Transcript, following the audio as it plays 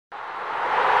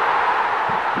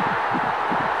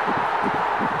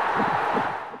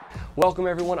Welcome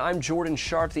everyone, I'm Jordan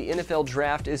Sharp. The NFL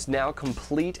draft is now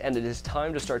complete and it is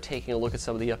time to start taking a look at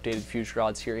some of the updated future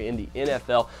odds here in the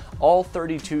NFL. All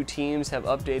 32 teams have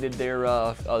updated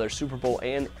their Super Bowl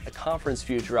and conference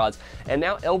future odds. And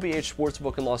now LBH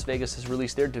Sportsbook in Las Vegas has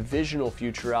released their divisional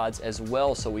future odds as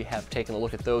well, so we have taken a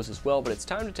look at those as well. But it's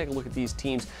time to take a look at these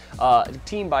teams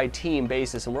team by team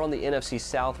basis, and we're on the NFC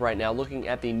South right now looking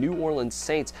at the New Orleans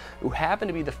Saints, who happen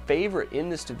to be the favorite in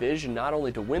this division, not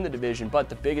only to win the division, but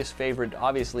the biggest favorite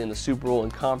obviously in the Super Bowl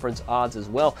and conference odds as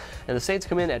well. And the Saints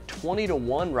come in at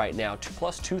 20-1 right now,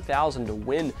 plus 2,000 to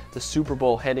win the Super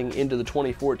Bowl heading into the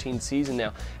 2014 season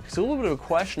now. It's a little bit of a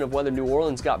question of whether New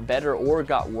Orleans got better or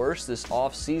got worse this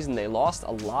offseason. They lost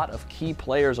a lot of key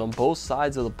players on both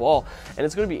sides of the ball, and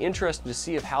it's going to be interesting to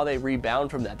see how they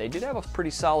rebound from that. They did have a pretty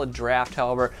solid draft,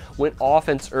 however, went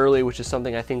offense early, which is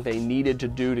something I think they needed to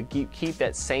do to keep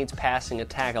that Saints passing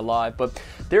attack alive. But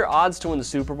their odds to win the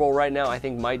Super Bowl right now, I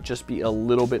think, might just be a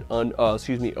little bit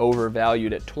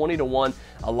overvalued at 20-1.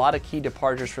 A lot of key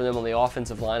departures for them on the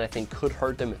offensive line, I think, could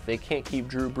hurt them. If they can't keep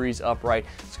Drew Brees upright,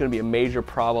 it's going to be a major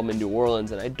problem in New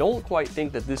Orleans. And I don't quite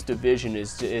think that this division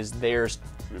is theirs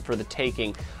for the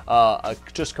taking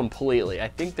just completely. I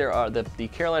think the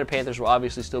Carolina Panthers will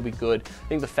obviously still be good. I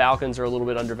think the Falcons are a little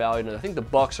bit undervalued, and I think the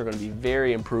Bucs are going to be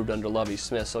very improved under Lovie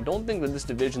Smith. So I don't think that this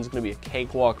division is going to be a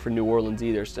cakewalk for New Orleans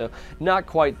either. So not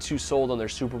quite too sold on their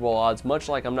Super Bowl odds, much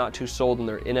like I'm not too sold on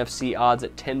their NFC odds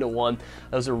at 10-1.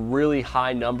 That was a really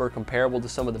high number comparable to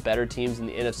some of the better teams in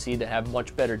the NFC that have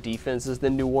much better defenses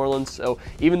than New Orleans. So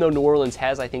even though New Orleans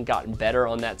has, I think, gotten better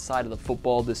on that side of the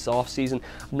football this offseason,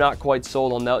 I'm not quite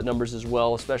sold on that numbers as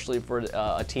well, especially for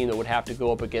a team that would have to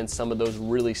go up against some of those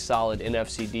really solid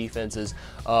NFC defenses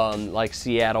like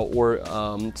Seattle or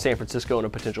San Francisco in a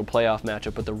potential playoff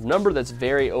matchup. But the number that's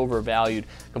very overvalued,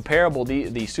 comparable,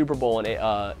 the Super Bowl and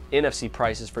NFC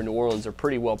prices for New Orleans are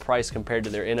pretty well priced compared to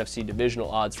their NFC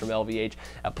divisional odds from LVH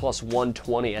at plus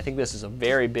 120. I think this is a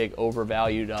very big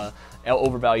overvalued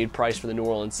price for the New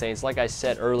Orleans Saints. Like I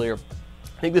said earlier,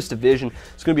 I think this division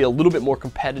is going to be a little bit more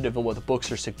competitive than what the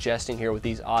books are suggesting here with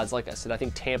these odds. Like I said, I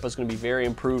think Tampa's going to be very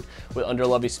improved under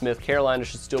Lovie Smith. Carolina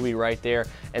should still be right there.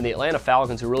 And the Atlanta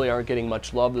Falcons, who really aren't getting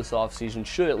much love this offseason,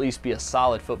 should at least be a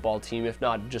solid football team, if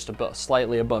not just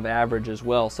slightly above average as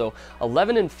well. So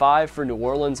 11-5 for New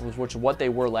Orleans, which is what they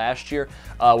were last year,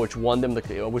 which won them the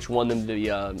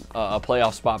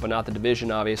playoff spot, but not the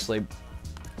division, obviously.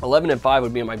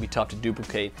 11-5 might be tough to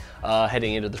duplicate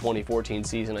heading into the 2014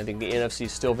 season. I think the NFC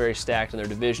is still very stacked, and their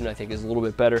division, I think, is a little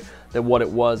bit better than what it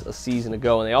was a season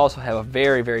ago. And they also have a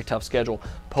very, very tough schedule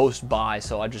post-bye,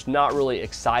 so I'm just not really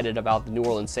excited about the New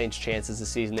Orleans Saints' chances this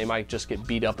season. They might just get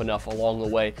beat up enough along the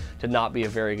way to not be a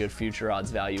very good future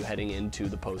odds value heading into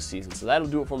the postseason. So that'll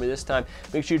do it for me this time.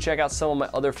 Make sure you check out some of my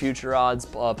other future odds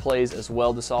plays as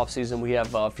well this offseason. We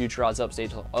have future odds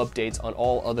updates on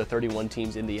all other 31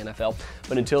 teams in the NFL.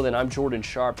 But until then, I'm Jordan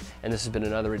Sharp, and this has been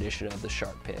another edition of The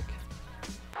Sharp Pick.